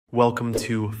Welcome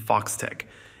to Foxtecc.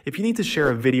 If you need to share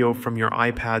a video from your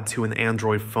iPad to an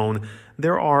Android phone,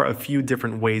 there are a few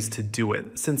different ways to do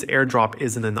it. Since AirDrop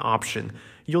isn't an option,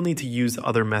 you'll need to use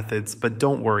other methods, but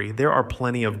don't worry, there are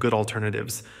plenty of good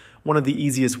alternatives. One of the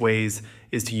easiest ways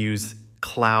is to use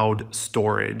cloud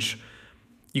storage.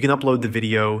 You can upload the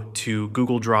video to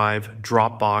Google Drive,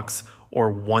 Dropbox,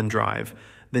 or OneDrive.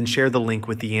 Then share the link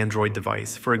with the Android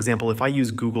device. For example, if I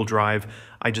use Google Drive,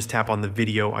 I just tap on the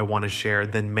video I want to share,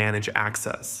 then manage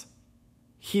access.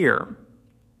 Here,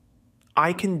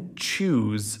 I can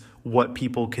choose what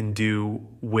people can do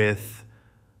with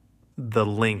the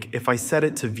link. If I set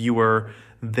it to viewer,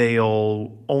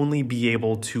 they'll only be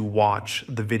able to watch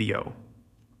the video.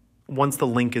 Once the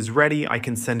link is ready, I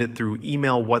can send it through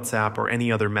email, WhatsApp, or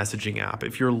any other messaging app.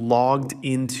 If you're logged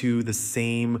into the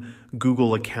same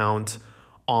Google account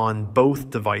on both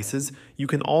devices, you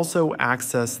can also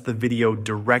access the video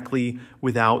directly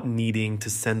without needing to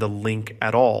send a link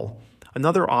at all.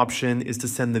 Another option is to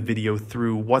send the video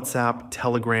through WhatsApp,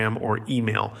 Telegram, or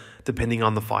email, depending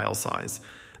on the file size.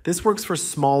 This works for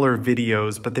smaller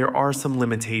videos, but there are some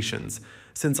limitations.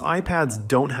 Since iPads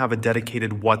don't have a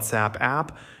dedicated WhatsApp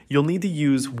app, you'll need to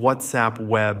use WhatsApp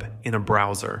Web in a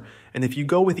browser. And if you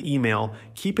go with email,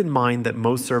 keep in mind that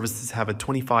most services have a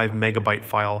 25 megabyte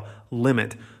file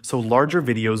limit, so larger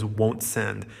videos won't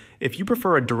send. If you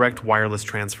prefer a direct wireless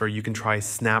transfer, you can try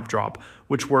Snapdrop,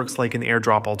 which works like an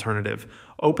AirDrop alternative.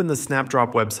 Open the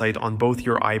Snapdrop website on both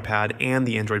your iPad and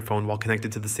the Android phone while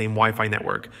connected to the same Wi-Fi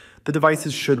network. The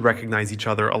devices should recognize each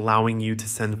other, allowing you to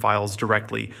send files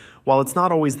directly. While it's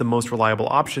not always the most reliable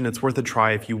option, it's worth a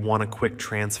try if you want a quick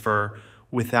transfer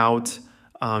without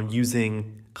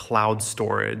using cloud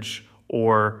storage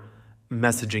or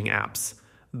messaging apps.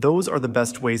 Those are the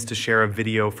best ways to share a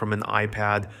video from an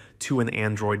iPad to an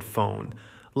Android phone.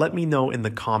 Let me know in the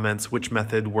comments which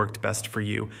method worked best for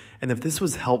you. And if this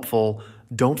was helpful,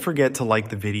 don't forget to like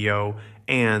the video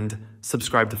and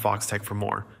subscribe to Foxtecc for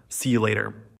more. See you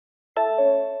later.